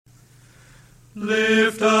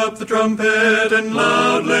Lift up the trumpet and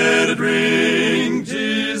loud let it ring.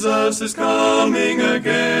 Jesus is coming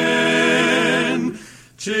again.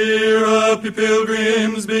 Cheer up, ye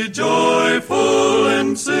pilgrims, be joyful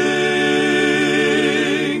and sing.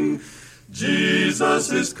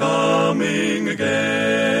 Jesus is coming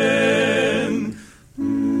again.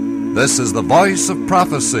 This is the voice of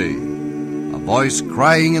prophecy, a voice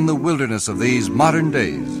crying in the wilderness of these modern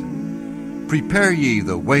days. Prepare ye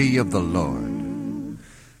the way of the Lord.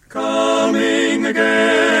 Coming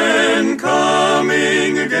again,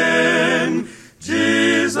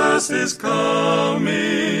 Jesus is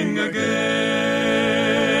coming again.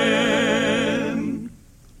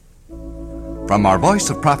 From our Voice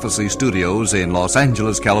of Prophecy studios in Los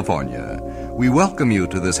Angeles, California, we welcome you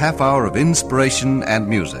to this half hour of inspiration and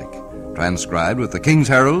music, transcribed with the King's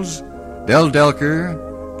Heralds, Del Delker,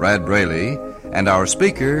 Brad Braley, and our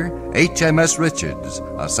speaker, H.M.S. Richards,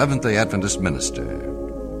 a Seventh-day Adventist minister.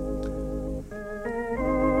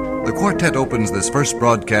 The quartet opens this first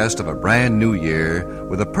broadcast of a brand new year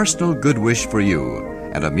with a personal good wish for you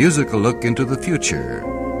and a musical look into the future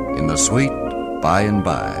in the sweet by and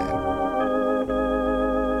by.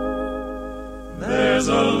 There's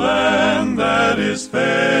a land that is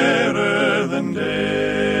fairer than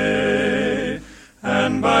day,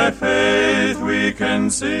 and by faith we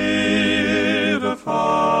can see it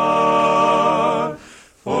afar,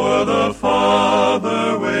 for the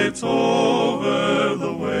Father waits over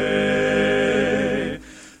the way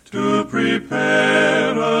to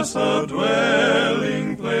prepare us a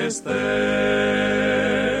dwelling place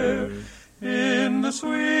there. In the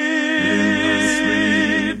sweet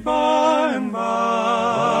by and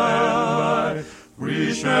by,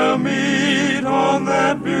 we shall meet on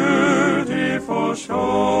that beautiful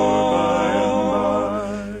shore.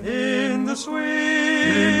 In the sweet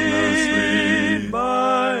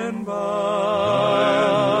by and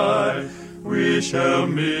by, we shall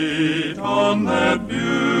meet on that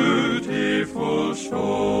beautiful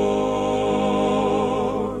shore.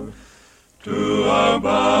 To our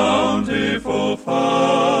bountiful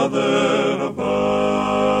Father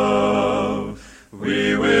above,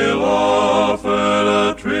 we will offer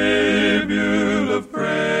a tribute of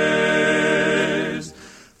praise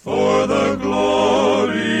for the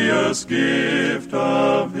glorious gift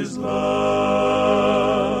of His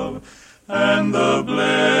love and the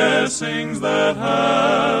blessings that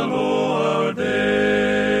hallow our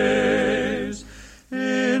days.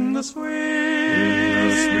 In the sweet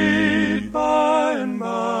by and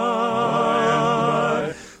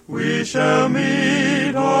by, we shall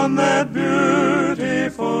meet on that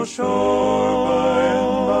beautiful shore.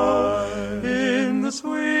 In the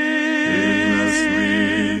sweet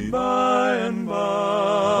by and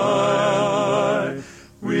by,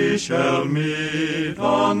 we shall meet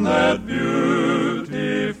on that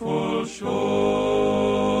beautiful shore.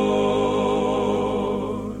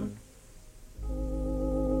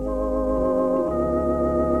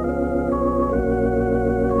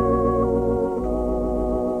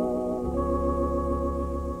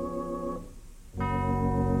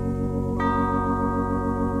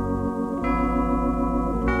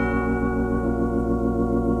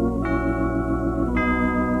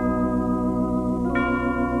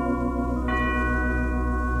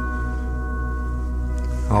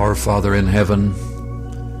 Our Father in heaven,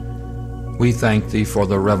 we thank Thee for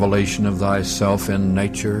the revelation of Thyself in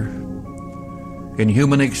nature, in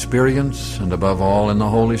human experience, and above all in the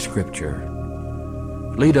Holy Scripture.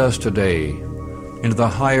 Lead us today into the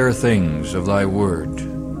higher things of Thy Word,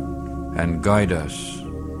 and guide us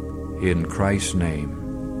in Christ's name.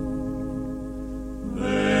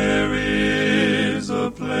 There is a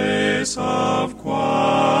place of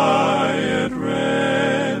quiet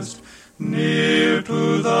rest near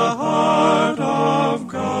to the heart of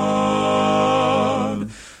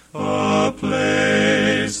God, a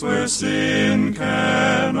place where sin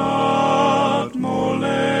cannot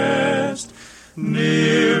molest,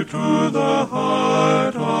 near to the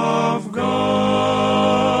heart of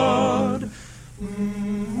God.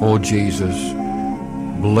 O Jesus,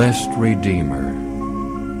 blessed Redeemer,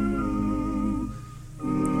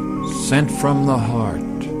 sent from the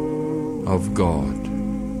heart of God,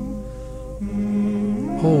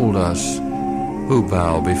 hold us who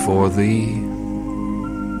bow before Thee,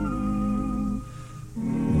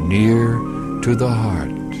 near to the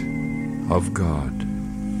heart of God.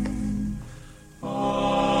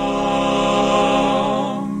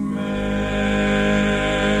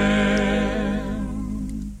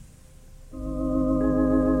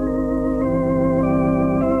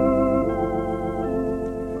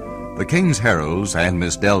 The King's Heralds and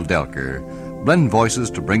Miss Del Delker blend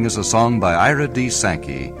voices to bring us a song by Ira D.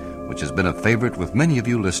 Sankey, which has been a favorite with many of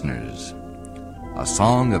you listeners. A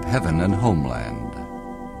Song of Heaven and Homeland.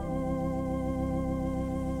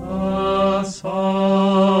 A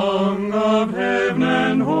song of heaven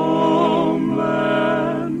and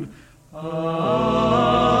homeland.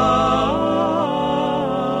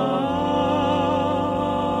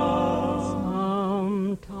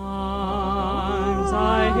 Sometimes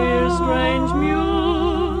I hear strange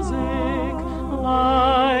music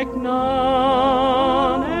like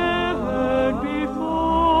none ever before,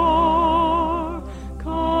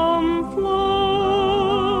 come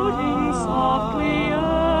floating softly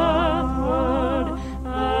earthward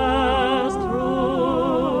as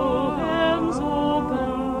through heaven's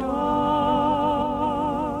open door.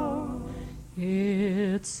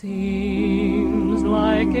 It seems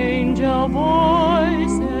like angel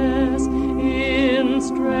voices in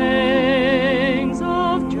strings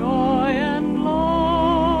of joy and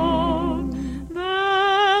love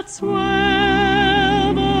that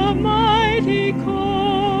swell the mighty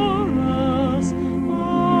chorus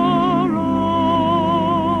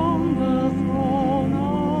around the throne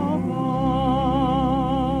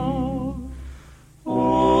above.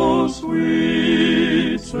 Oh,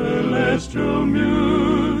 sweet celestial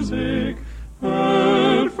music,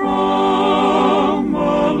 heard from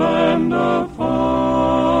a land afar,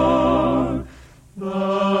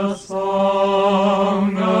 the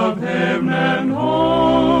song of heaven and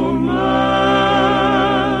homeland.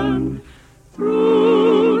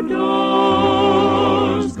 Through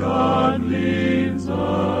doors God leads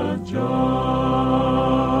ajar.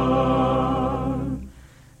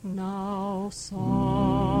 Now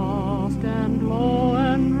soft and low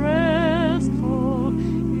and restful,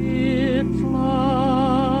 it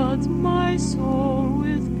floods my soul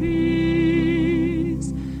with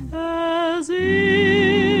peace, as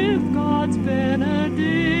if God's benediction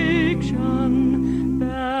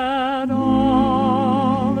bade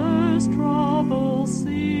all earth's troubles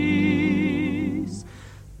cease.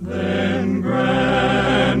 Then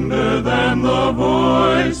grander than the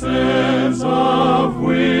voices of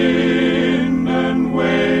wind and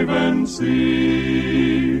wave and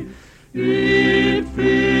sea, it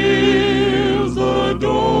fills the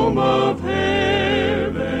dome of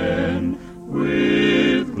heaven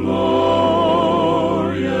with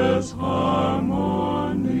glorious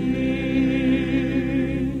harmony.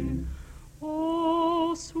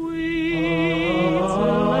 Oh, sweet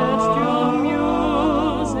celestial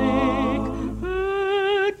music,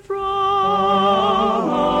 heard from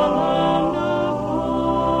a land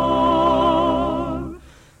afar,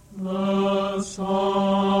 The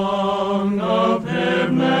song of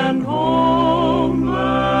heaven and homeland.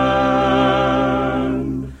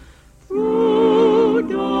 Through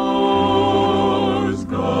doors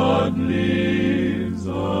God leaves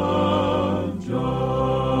ajar.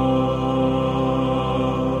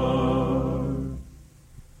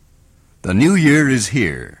 The new year is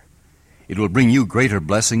here. It will bring you greater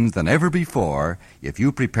blessings than ever before if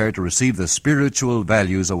you prepare to receive the spiritual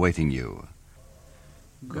values awaiting you.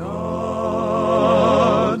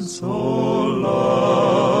 God so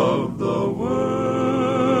loved the world.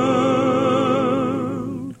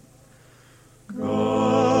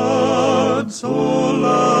 God so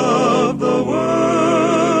loved the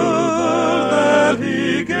world that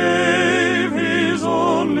he gave his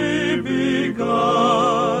only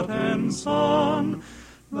begotten Son,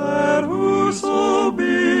 that whoso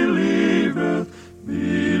believeth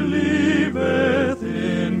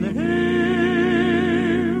in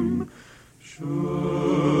him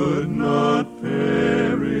should not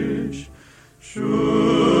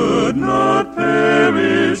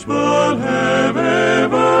perish, but have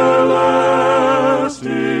everlasting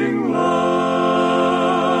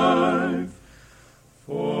life.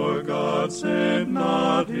 For God sent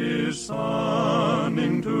not his Son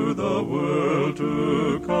into the world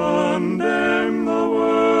to condemn the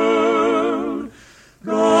world.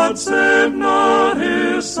 God sent not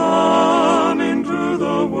his Son into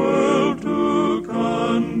the world to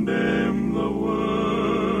condemn the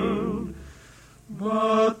world,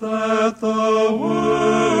 but that the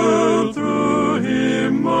world through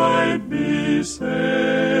him might be saved.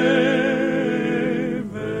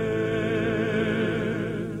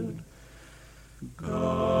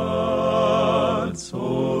 God so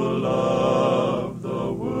loved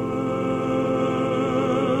the world.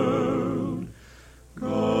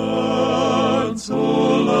 God so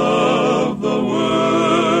loved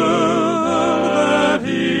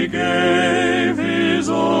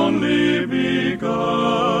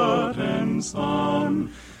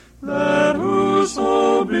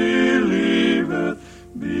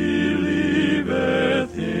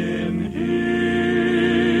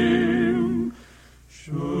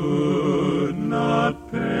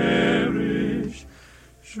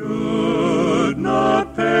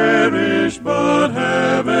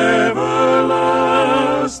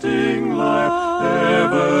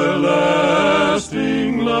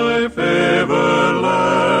everlasting life,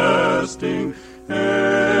 everlasting,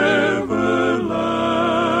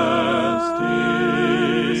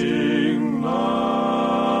 everlasting life.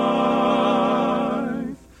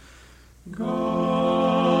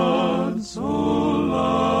 God so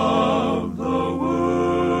loved the world.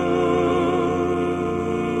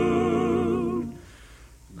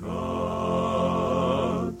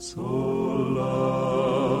 God so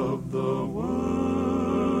loved the world.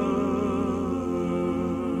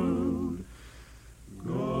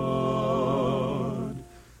 God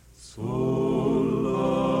so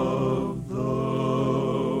loved the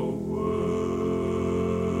world.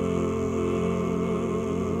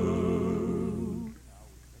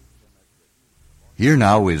 Here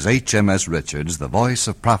now is H.M.S. Richards, the Voice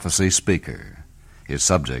of Prophecy speaker. His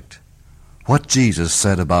subject, What Jesus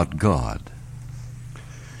Said About God.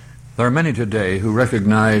 There are many today who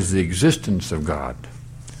recognize the existence of God.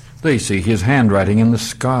 They see his handwriting in the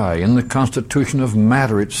sky, in the constitution of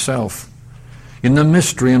matter itself, in the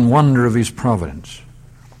mystery and wonder of his providence,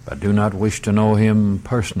 but do not wish to know him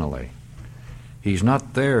personally. He's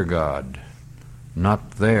not their God,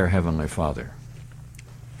 not their Heavenly Father.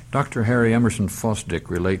 Dr. Harry Emerson Fosdick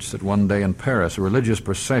relates that one day in Paris, a religious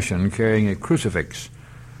procession carrying a crucifix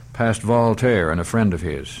passed Voltaire and a friend of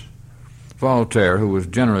his. Voltaire, who was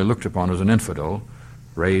generally looked upon as an infidel,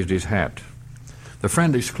 raised his hat. The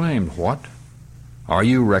friend exclaimed, "What? Are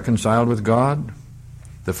you reconciled with God?"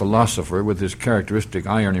 The philosopher, with his characteristic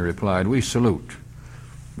irony, replied, "We salute,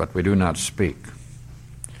 but we do not speak."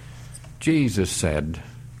 Jesus said,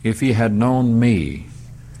 "If ye had known me,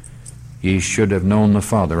 ye should have known the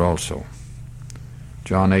Father also."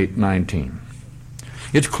 John 8:19.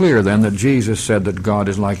 It's clear then that Jesus said that God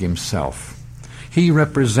is like himself. He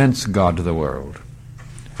represents God to the world.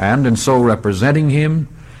 And in so representing him,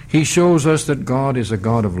 he shows us that God is a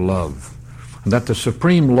God of love, and that the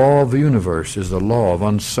supreme law of the universe is the law of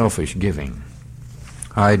unselfish giving.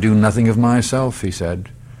 "I do nothing of myself," he said.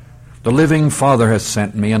 "The living Father hath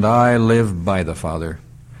sent me, and I live by the Father.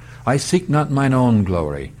 I seek not mine own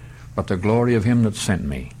glory, but the glory of him that sent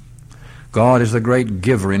me." God is the great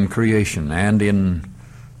giver in creation and in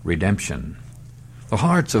redemption. The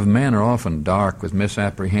hearts of men are often dark with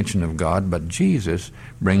misapprehension of God, but Jesus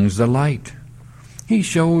brings the light. He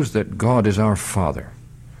shows that God is our Father,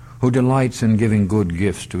 who delights in giving good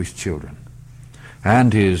gifts to his children.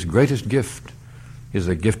 And his greatest gift is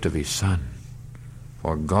the gift of his Son.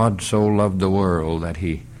 For God so loved the world that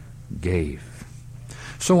he gave.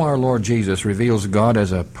 So our Lord Jesus reveals God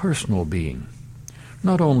as a personal being.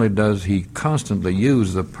 Not only does he constantly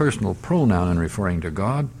use the personal pronoun in referring to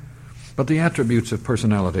God, but the attributes of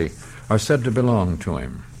personality are said to belong to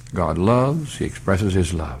him. God loves, he expresses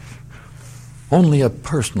his love. Only a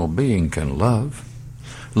personal being can love.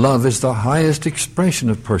 Love is the highest expression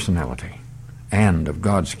of personality and of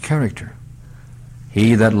God's character.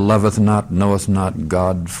 He that loveth not knoweth not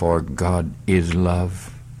God, for God is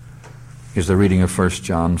love, is the reading of 1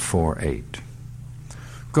 John 4:8.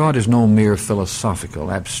 God is no mere philosophical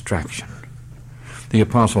abstraction. The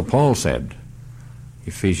Apostle Paul said,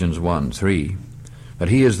 Ephesians 1:3, that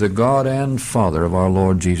he is the God and Father of our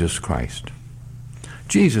Lord Jesus Christ.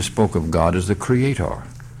 Jesus spoke of God as the Creator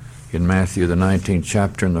in Matthew the 19th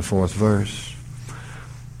chapter and the 4th verse.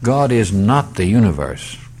 God is not the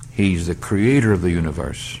universe. He's the Creator of the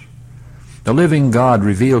universe. The living God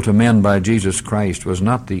revealed to men by Jesus Christ was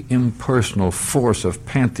not the impersonal force of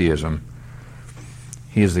pantheism.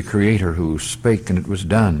 He is the Creator who spake and it was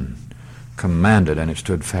done, commanded and it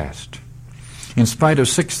stood fast. In spite of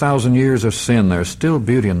 6,000 years of sin, there's still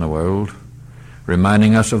beauty in the world,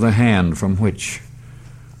 reminding us of the hand from which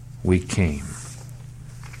we came.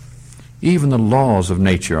 Even the laws of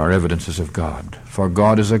nature are evidences of God, for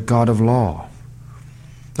God is a God of law.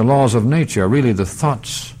 The laws of nature are really the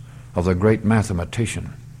thoughts of the great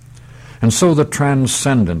mathematician. And so the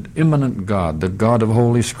transcendent, immanent God, the God of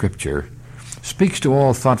Holy Scripture, speaks to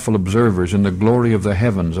all thoughtful observers in the glory of the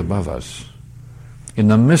heavens above us, in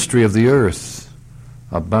the mystery of the earth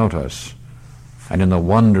about us, and in the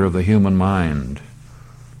wonder of the human mind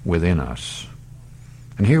within us.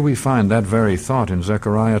 And here we find that very thought in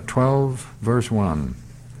Zechariah 12, verse 1.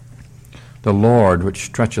 "The Lord which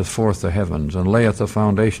stretcheth forth the heavens, and layeth the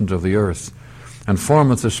foundations of the earth, and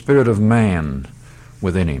formeth the spirit of man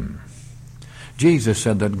within him." Jesus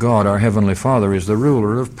said that God, our Heavenly Father, is the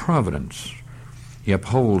ruler of providence. He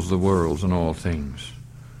upholds the worlds and all things,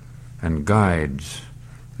 and guides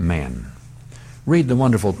men. Read the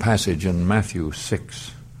wonderful passage in Matthew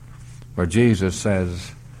 6, where Jesus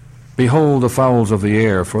says, "Behold the fowls of the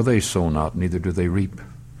air, for they sow not, neither do they reap,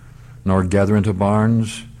 nor gather into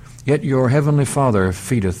barns, yet your heavenly Father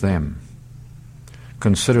feedeth them.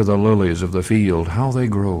 Consider the lilies of the field, how they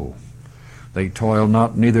grow. They toil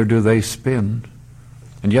not, neither do they spin.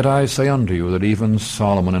 And yet I say unto you that even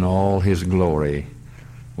Solomon in all his glory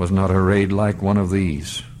was not arrayed like one of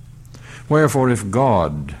these. Wherefore if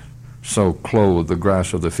God so clothe the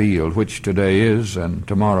grass of the field, which today is and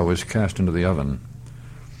tomorrow is cast into the oven,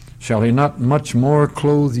 shall he not much more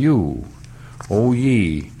clothe you, O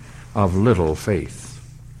ye of little faith?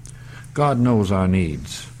 God knows our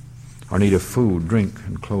needs, our need of food, drink,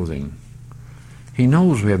 and clothing. He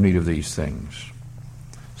knows we have need of these things.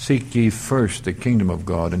 Seek ye first the kingdom of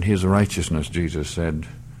God and his righteousness, Jesus said,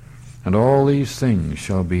 and all these things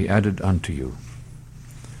shall be added unto you.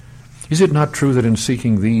 Is it not true that in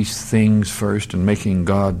seeking these things first and making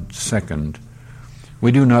God second,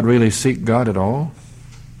 we do not really seek God at all?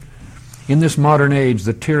 In this modern age,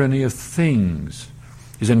 the tyranny of things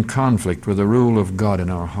is in conflict with the rule of God in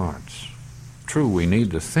our hearts. True, we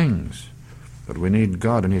need the things, but we need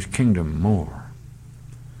God and his kingdom more.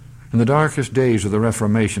 In the darkest days of the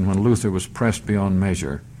Reformation, when Luther was pressed beyond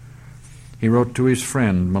measure, he wrote to his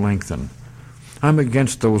friend Melanchthon, I'm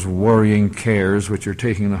against those worrying cares which are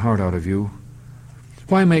taking the heart out of you.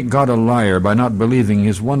 Why make God a liar by not believing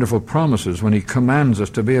his wonderful promises when he commands us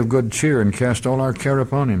to be of good cheer and cast all our care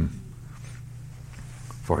upon him?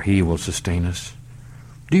 For he will sustain us.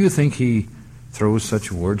 Do you think he throws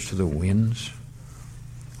such words to the winds?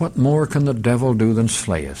 What more can the devil do than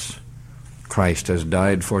slay us? Christ has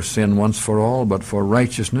died for sin once for all, but for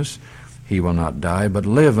righteousness he will not die, but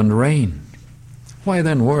live and reign. Why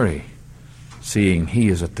then worry, seeing he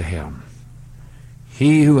is at the helm?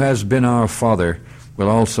 He who has been our Father will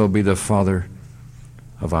also be the Father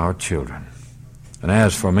of our children. And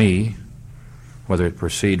as for me, whether it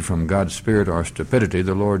proceed from God's Spirit or stupidity,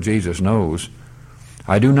 the Lord Jesus knows.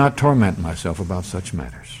 I do not torment myself about such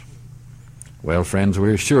matters. Well, friends, we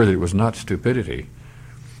are sure that it was not stupidity,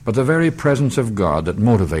 but the very presence of God that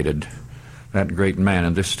motivated that great man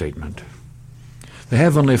in this statement. The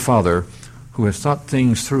Heavenly Father, who has thought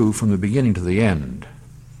things through from the beginning to the end,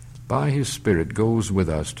 by his Spirit goes with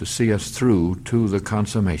us to see us through to the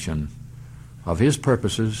consummation of his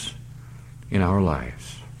purposes in our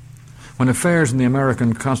lives. When affairs in the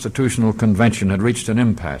American Constitutional Convention had reached an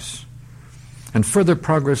impasse, and further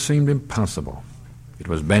progress seemed impossible, it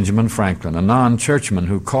was Benjamin Franklin, a non-churchman,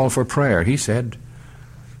 who called for prayer. He said,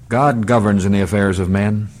 God governs in the affairs of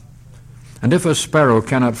men, and if a sparrow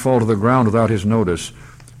cannot fall to the ground without his notice,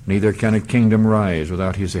 neither can a kingdom rise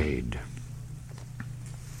without his aid.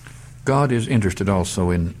 God is interested also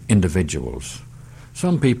in individuals.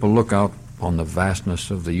 Some people look out on the vastness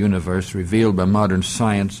of the universe revealed by modern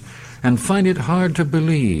science and find it hard to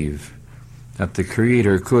believe that the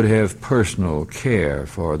Creator could have personal care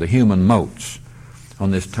for the human motes on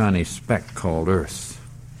this tiny speck called Earth.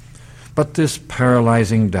 But this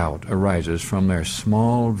paralyzing doubt arises from their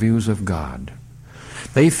small views of God.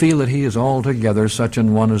 They feel that he is altogether such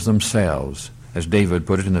an one as themselves, as David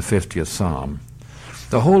put it in the 50th Psalm.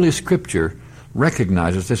 The Holy Scripture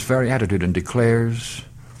recognizes this very attitude and declares,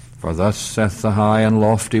 For thus saith the high and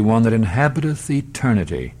lofty one that inhabiteth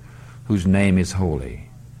eternity, whose name is holy.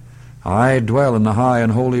 I dwell in the high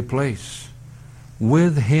and holy place,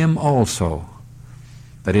 with him also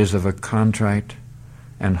that is of a contrite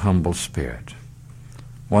and humble spirit.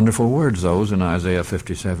 Wonderful words those in Isaiah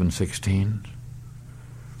 57:16.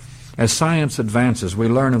 As science advances, we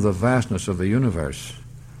learn of the vastness of the universe,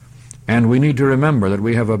 and we need to remember that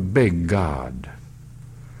we have a big God.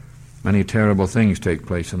 Many terrible things take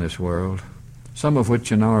place in this world, some of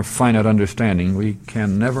which in our finite understanding we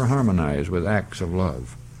can never harmonize with acts of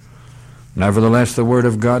love. Nevertheless, the Word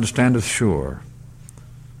of God standeth sure,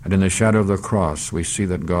 and in the shadow of the cross we see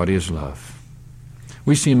that God is love.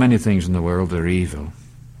 We see many things in the world that are evil: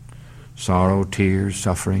 sorrow, tears,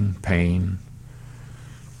 suffering, pain.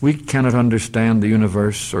 We cannot understand the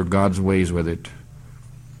universe or God's ways with it,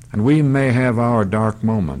 and we may have our dark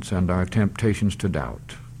moments and our temptations to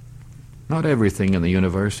doubt. Not everything in the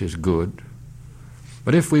universe is good,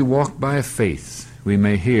 but if we walk by faith, we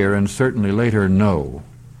may hear and certainly later know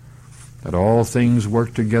that all things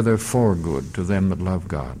work together for good to them that love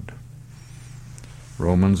God.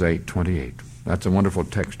 Romans 8:28. That's a wonderful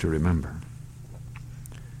text to remember.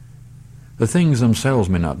 The things themselves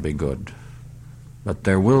may not be good, but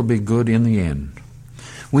there will be good in the end.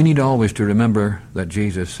 We need always to remember that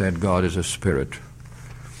Jesus said God is a spirit,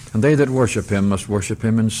 and they that worship him must worship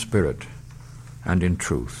him in spirit and in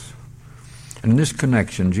truth. And in this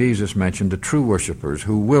connection, Jesus mentioned the true worshipers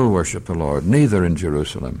who will worship the Lord, neither in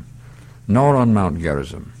Jerusalem nor on Mount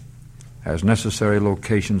Gerizim, as necessary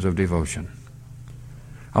locations of devotion.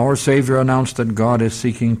 Our Savior announced that God is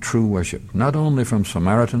seeking true worship, not only from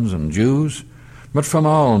Samaritans and Jews, but from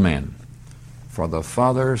all men. For the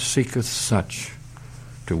Father seeketh such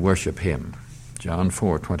to worship him. John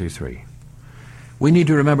 4:23. We need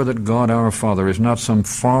to remember that God our Father is not some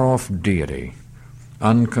far-off deity,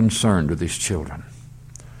 unconcerned with his children.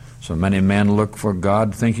 So many men look for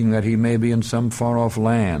God thinking that he may be in some far-off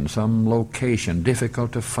land, some location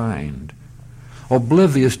difficult to find,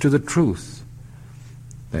 oblivious to the truth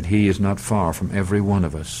that he is not far from every one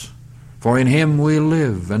of us. For in him we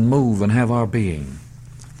live and move and have our being.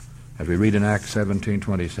 As we read in Acts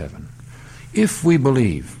 17:27, if we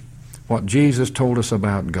believe what Jesus told us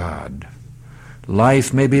about God,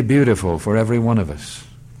 life may be beautiful for every one of us.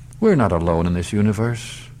 We're not alone in this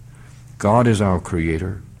universe. God is our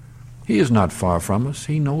Creator. He is not far from us.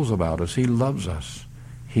 He knows about us. He loves us.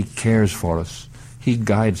 He cares for us. He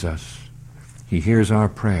guides us. He hears our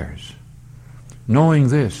prayers. Knowing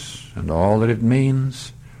this and all that it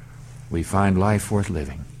means, we find life worth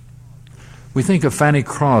living. We think of Fanny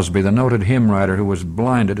Crosby, the noted hymn writer who was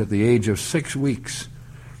blinded at the age of 6 weeks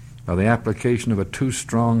by the application of a too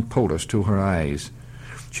strong poultice to her eyes.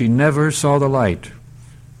 She never saw the light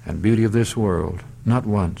and beauty of this world, not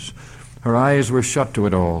once. Her eyes were shut to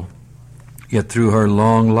it all. Yet through her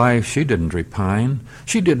long life she didn't repine.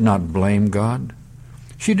 She did not blame God.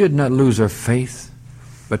 She did not lose her faith,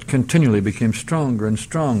 but continually became stronger and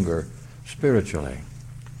stronger spiritually.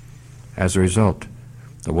 As a result,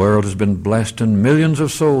 the world has been blessed and millions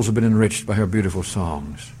of souls have been enriched by her beautiful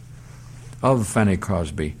songs. Of Fanny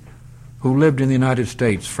Crosby, who lived in the United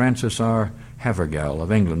States, Francis R. Havergal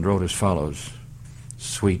of England wrote as follows: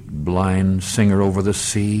 "Sweet blind singer over the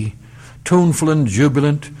sea, tuneful and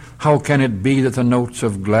jubilant, how can it be that the notes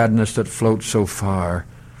of gladness that float so far,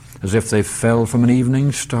 as if they fell from an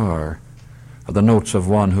evening star, are the notes of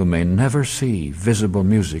one who may never see visible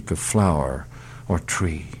music of flower or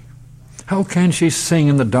tree? How can she sing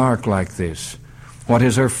in the dark like this? What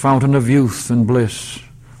is her fountain of youth and bliss?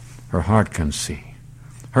 Her heart can see.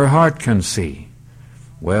 Her heart can see.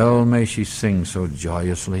 Well may she sing so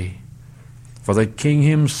joyously, for the King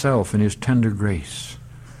himself in his tender grace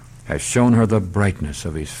has shown her the brightness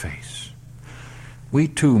of his face." We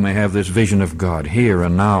too may have this vision of God here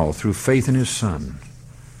and now through faith in his Son.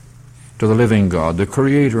 To the living God, the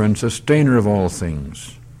Creator and Sustainer of all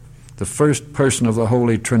things, the first person of the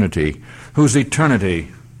Holy Trinity, whose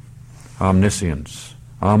eternity, omniscience,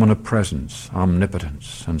 omnipresence,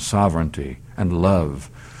 omnipotence, and sovereignty, and love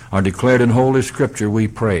are declared in Holy Scripture, we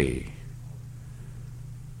pray,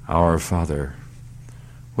 Our Father,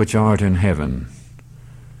 which art in heaven,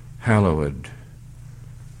 hallowed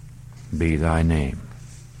be thy name.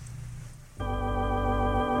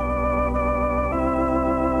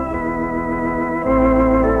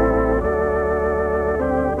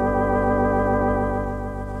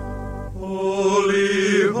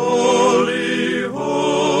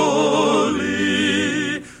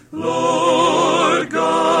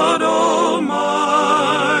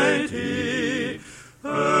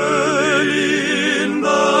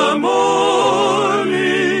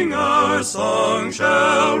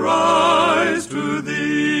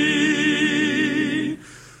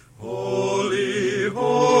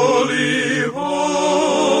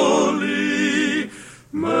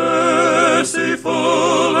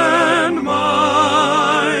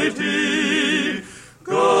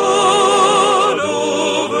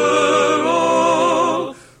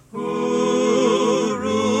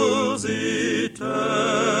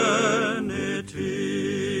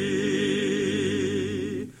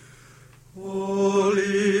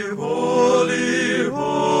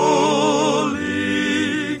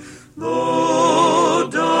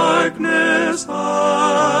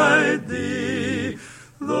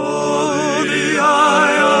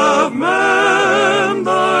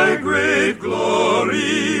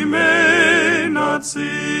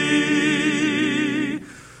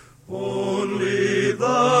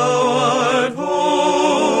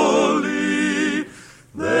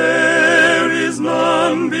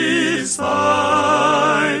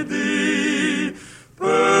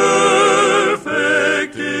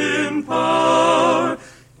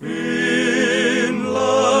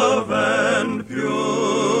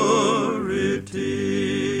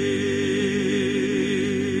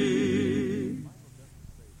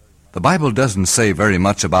 The Bible doesn't say very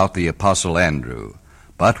much about the Apostle Andrew,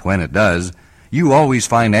 but when it does, you always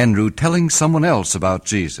find Andrew telling someone else about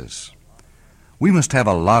Jesus. We must have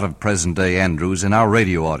a lot of present-day Andrews in our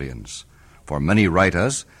radio audience, for many write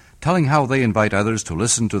us telling how they invite others to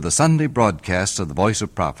listen to the Sunday broadcasts of the Voice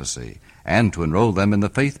of Prophecy and to enroll them in the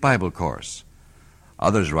Faith Bible course.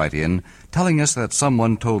 Others write in telling us that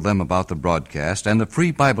someone told them about the broadcast and the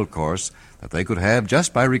free Bible course that they could have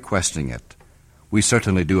just by requesting it. We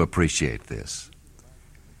certainly do appreciate this.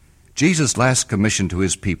 Jesus' last commission to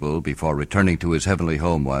his people before returning to his heavenly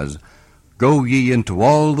home was, "Go ye into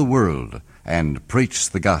all the world and preach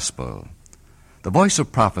the gospel." The Voice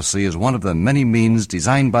of Prophecy is one of the many means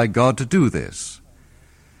designed by God to do this.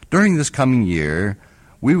 During this coming year,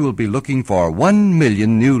 we will be looking for 1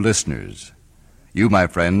 million new listeners. You, my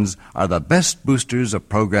friends, are the best boosters a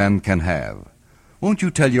program can have. Won't you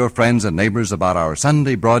tell your friends and neighbors about our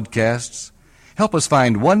Sunday broadcasts? Help us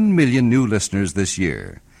find 1 million new listeners this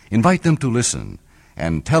year. Invite them to listen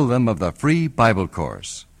and tell them of the free Bible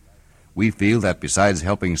course. We feel that besides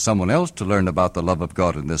helping someone else to learn about the love of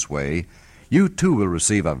God in this way, you too will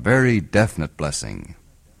receive a very definite blessing.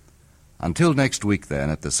 Until next week, then,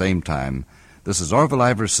 at the same time, this is Orville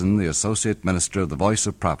Iverson, the Associate Minister of the Voice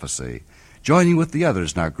of Prophecy, joining with the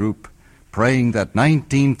others in our group, praying that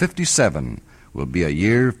 1957 will be a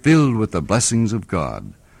year filled with the blessings of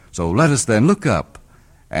God. So let us then look up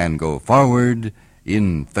and go forward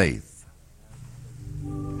in faith.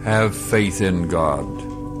 Have faith in God.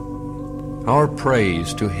 Our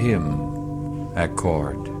praise to Him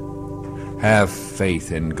accord. Have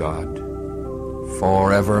faith in God,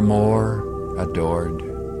 forevermore adored.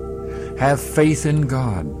 Have faith in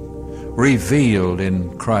God, revealed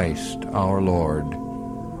in Christ our Lord.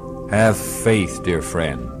 Have faith, dear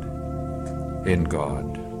friend, in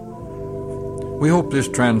God. We hope this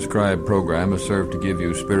transcribed program has served to give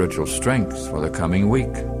you spiritual strength for the coming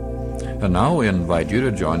week. And now we invite you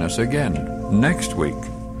to join us again next week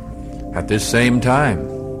at this same time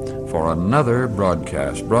for another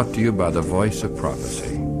broadcast brought to you by the Voice of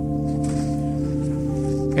Prophecy.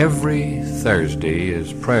 Every Thursday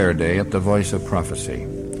is prayer day at the Voice of Prophecy.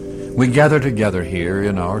 We gather together here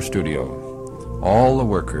in our studio, all the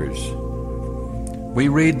workers. We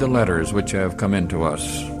read the letters which have come into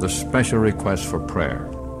us, the special requests for prayer.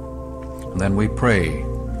 And then we pray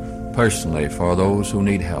personally for those who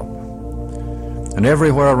need help. And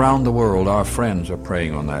everywhere around the world, our friends are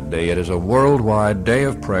praying on that day. It is a worldwide day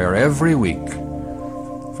of prayer every week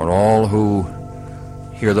for all who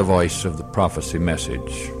hear the voice of the prophecy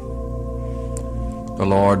message. The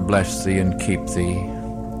Lord bless thee and keep thee.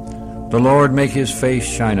 The Lord make his face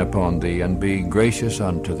shine upon thee and be gracious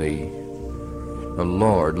unto thee. The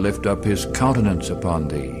Lord lift up his countenance upon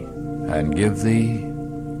thee and give thee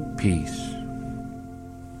peace.